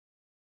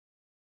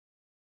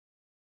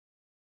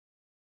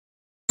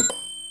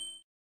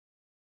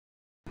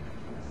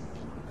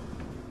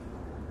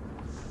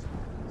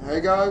Hey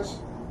guys,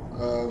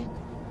 I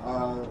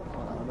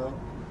know,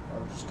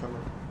 I've just kind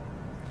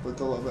of looked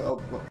a little bit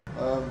up, but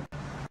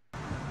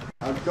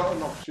I've got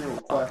an optional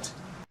quest,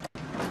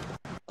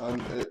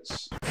 and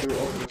it's to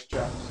open this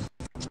chest.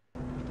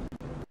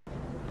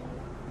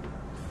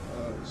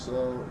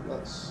 So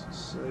let's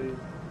see.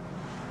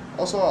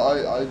 Also,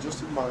 I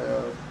adjusted my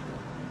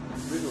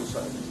visual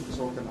settings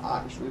so I can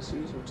actually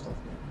see some stuff.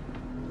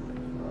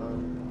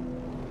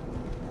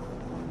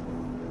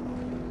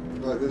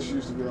 Like this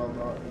used to be all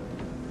dark.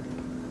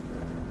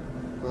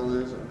 Well,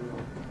 it isn't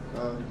anymore.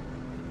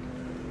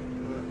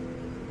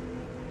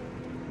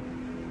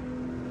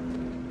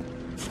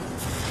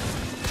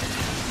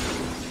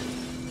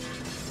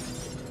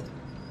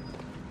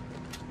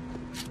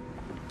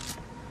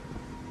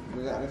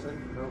 We got anything?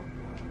 No.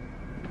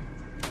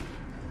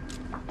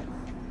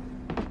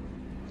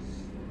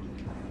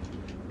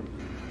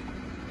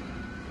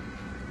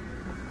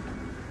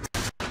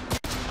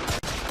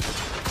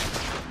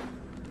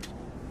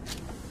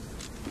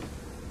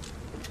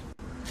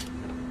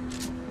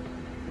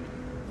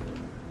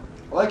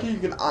 I like how you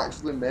can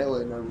actually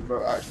melee now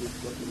without actually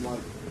flipping like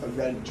a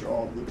wrench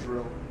or the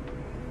drill.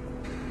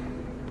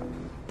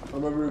 I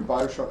remember in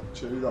Bioshock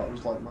 2 that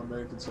was like my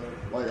main concern.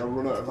 Like I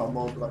run out of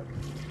ammo, but like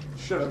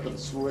shit, I've got the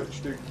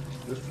switch to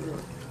just drill.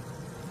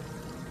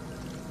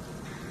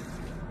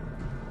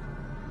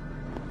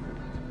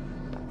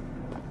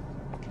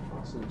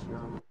 That seems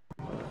behind me.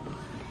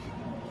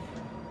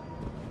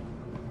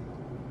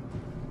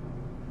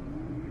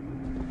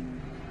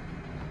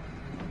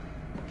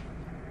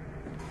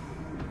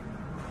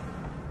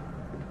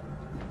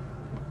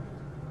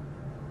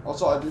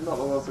 Also, I do not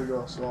know where to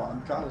go, so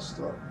I'm kind of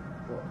stuck.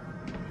 But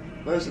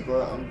basically,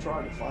 I'm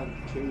trying to find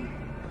the key.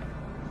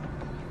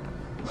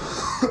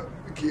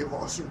 The key of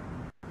awesome.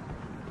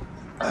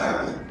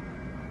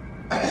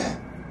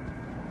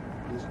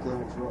 Just clear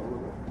my throat a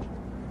little bit.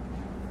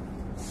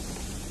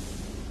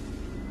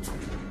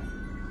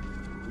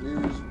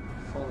 Use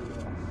falling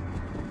off.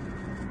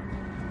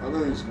 I'm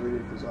gonna use green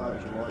because I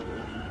actually like it.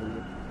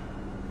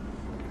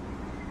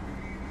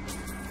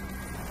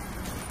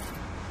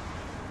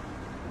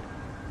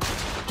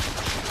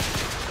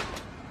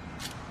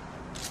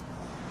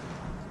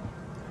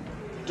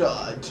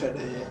 Die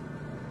today.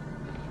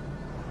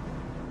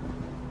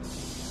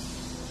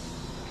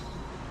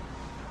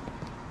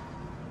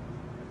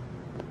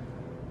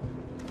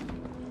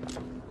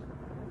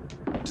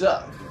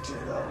 Die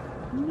today.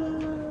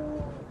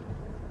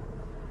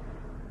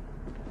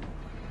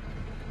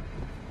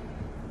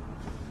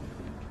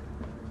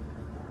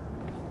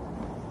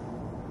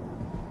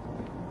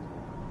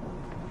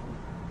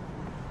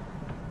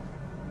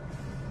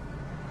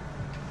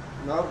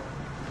 No. No.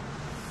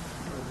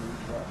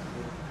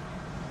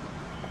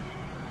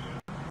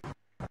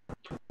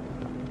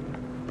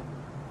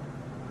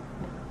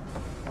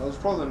 I was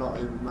probably not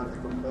even meant to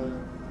come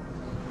down.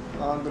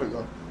 I'm gonna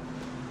go.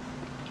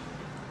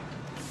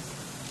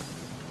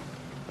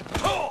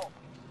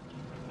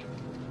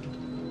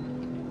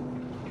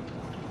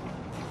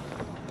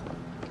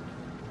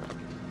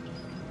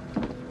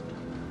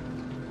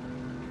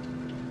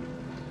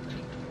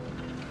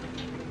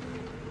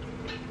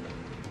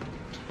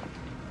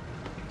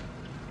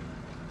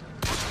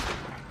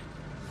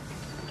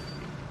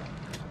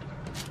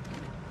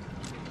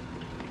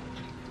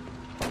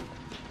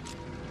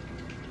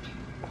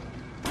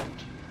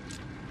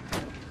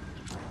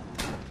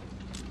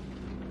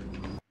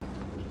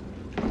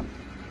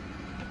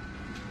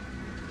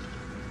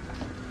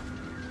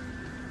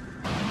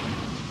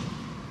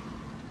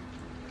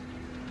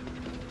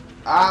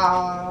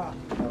 Ah!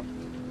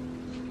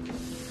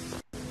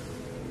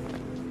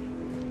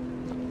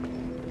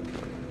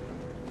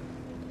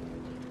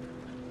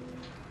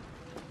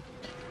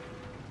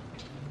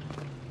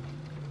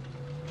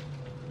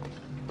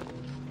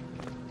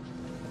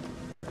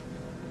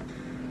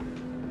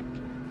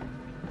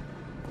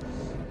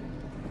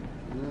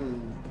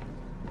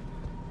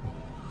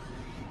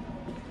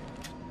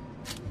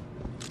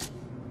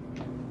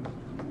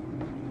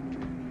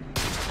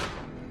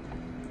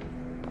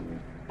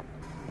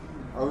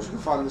 I wish we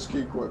could find this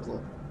key quickly.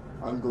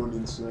 I'm going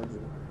insane here.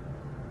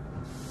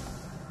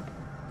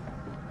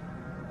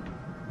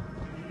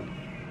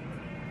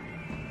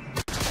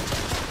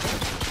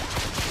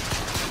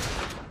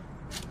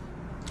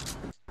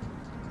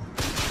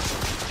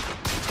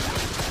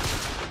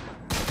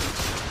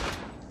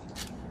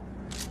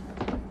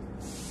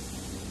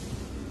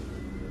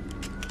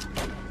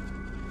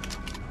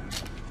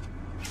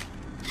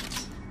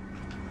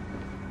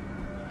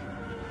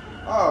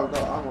 Oh, no,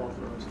 I'm all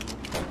for this.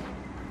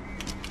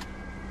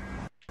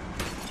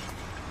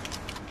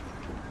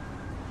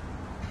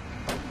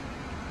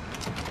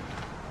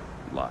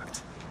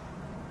 Locked.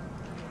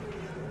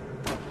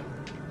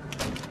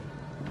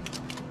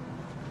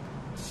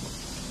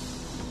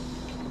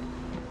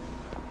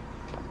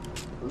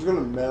 I was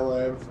gonna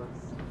melee everything.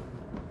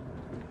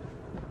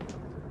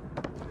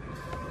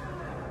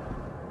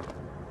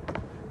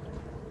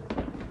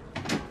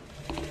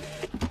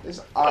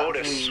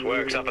 Otis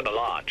works up at the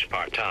lodge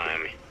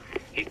part-time.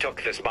 He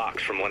took this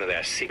box from one of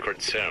their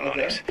secret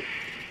ceremonies. Okay.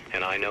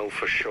 And I know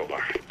for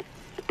sure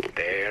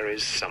there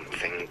is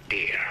something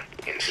dear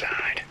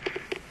inside.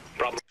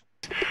 Problem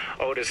is,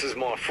 Otis is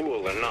more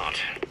fool than not.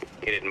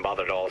 He didn't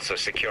bother to also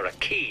secure a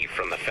key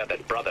from the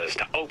Feathered Brothers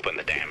to open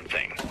the damn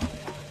thing.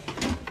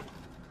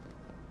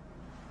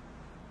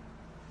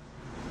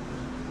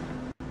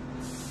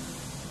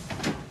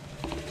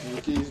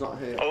 The key's not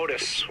here.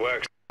 Otis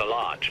works at the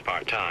lodge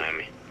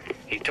part-time.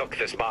 He took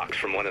this box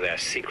from one of their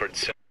secret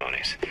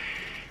ceremonies.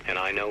 And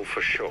I know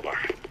for sure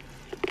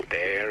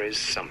there is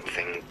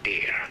something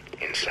dear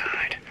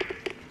inside.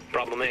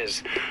 Problem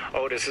is,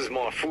 Otis is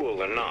more fool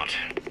than not.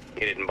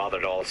 He didn't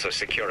bother to also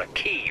secure a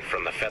key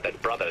from the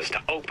Feathered Brothers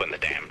to open the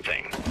damn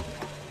thing.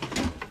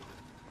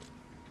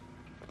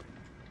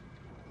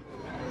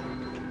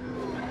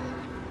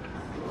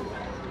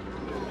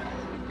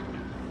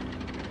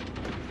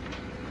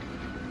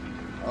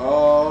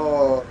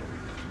 Oh.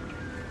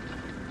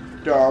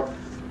 DERP.